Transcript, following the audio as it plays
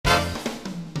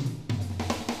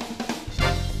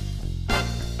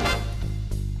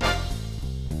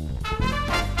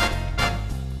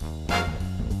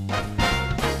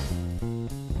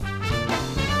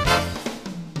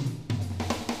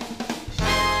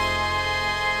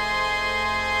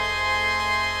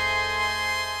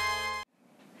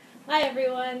Hi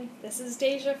everyone, this is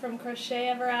Deja from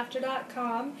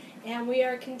CrochetEverAfter.com, and we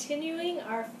are continuing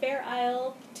our Fair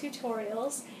Isle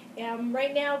tutorials. And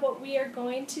right now what we are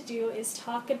going to do is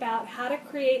talk about how to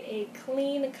create a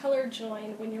clean color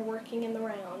join when you're working in the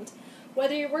round.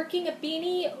 Whether you're working a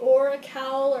beanie or a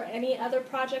cowl or any other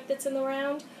project that's in the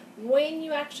round, when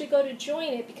you actually go to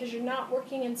join it, because you're not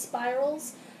working in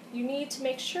spirals, you need to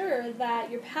make sure that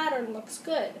your pattern looks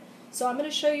good. So I'm going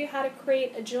to show you how to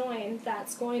create a join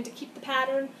that's going to keep the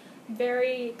pattern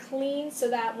very clean so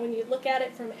that when you look at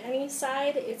it from any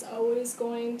side, it's always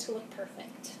going to look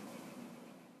perfect.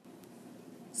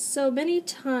 So many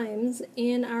times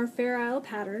in our Fair Isle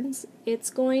patterns, it's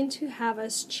going to have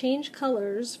us change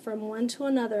colors from one to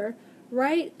another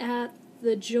right at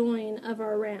the join of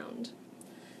our round.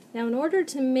 Now in order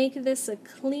to make this a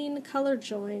clean color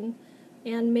join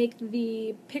and make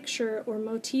the picture or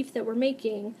motif that we're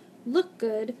making look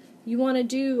good, you want to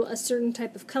do a certain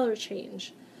type of color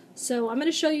change. So I'm going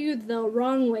to show you the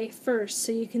wrong way first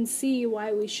so you can see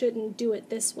why we shouldn't do it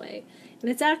this way.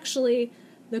 And it's actually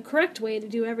the correct way to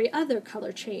do every other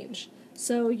color change.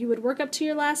 So you would work up to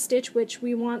your last stitch, which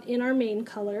we want in our main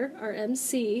color, our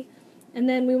MC, and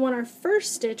then we want our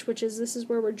first stitch, which is this is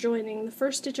where we're joining, the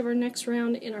first stitch of our next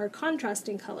round in our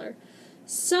contrasting color.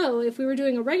 So if we were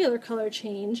doing a regular color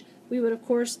change, we would of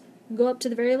course go up to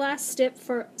the very last step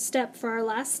for our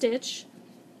last stitch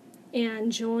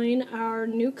and join our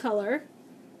new color,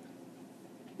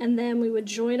 and then we would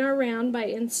join our round by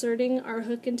inserting our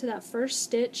hook into that first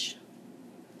stitch,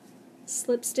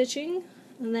 slip stitching,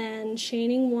 and then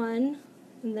chaining one,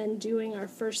 and then doing our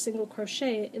first single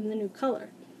crochet in the new color.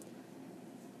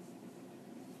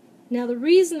 Now the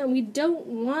reason that we don't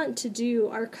want to do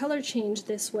our color change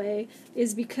this way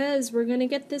is because we're going to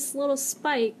get this little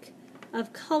spike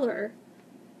of color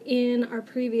in our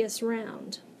previous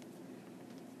round.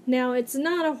 Now it's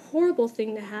not a horrible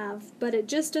thing to have, but it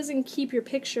just doesn't keep your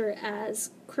picture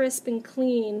as crisp and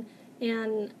clean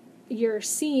and your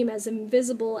seam as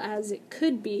invisible as it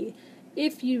could be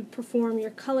if you perform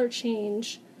your color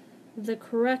change the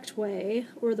correct way,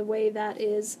 or the way that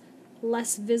is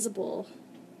less visible.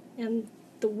 And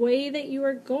the way that you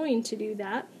are going to do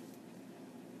that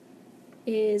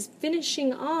is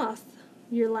finishing off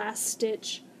your last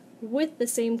stitch with the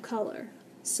same color.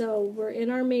 So we're in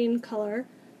our main color,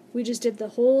 we just did the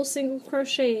whole single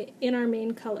crochet in our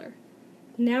main color.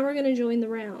 Now we're going to join the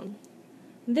round.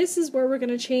 This is where we're going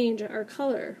to change our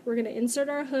color. We're going to insert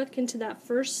our hook into that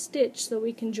first stitch so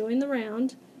we can join the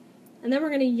round, and then we're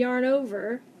going to yarn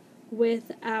over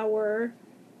with our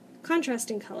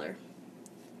contrasting color.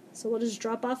 So we'll just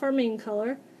drop off our main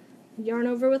color, yarn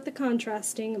over with the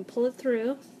contrasting and pull it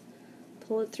through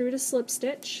to slip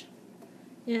stitch.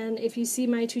 And if you see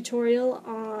my tutorial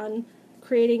on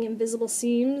creating invisible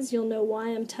seams, you'll know why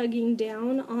I'm tugging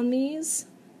down on these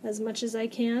as much as I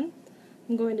can.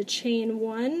 I'm going to chain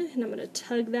one, and I'm going to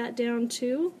tug that down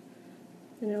too,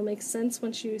 and it'll make sense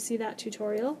once you see that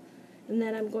tutorial. And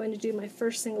then I'm going to do my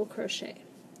first single crochet.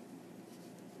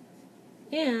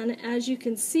 And as you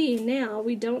can see now,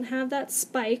 we don't have that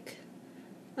spike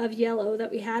of yellow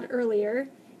that we had earlier,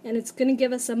 and it's going to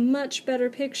give us a much better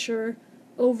picture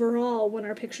overall when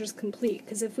our picture is complete.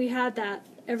 Because if we had that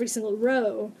every single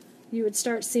row, you would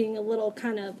start seeing a little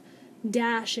kind of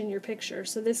dash in your picture.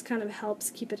 So this kind of helps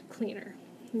keep it cleaner.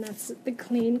 And that's the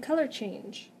clean color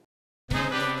change.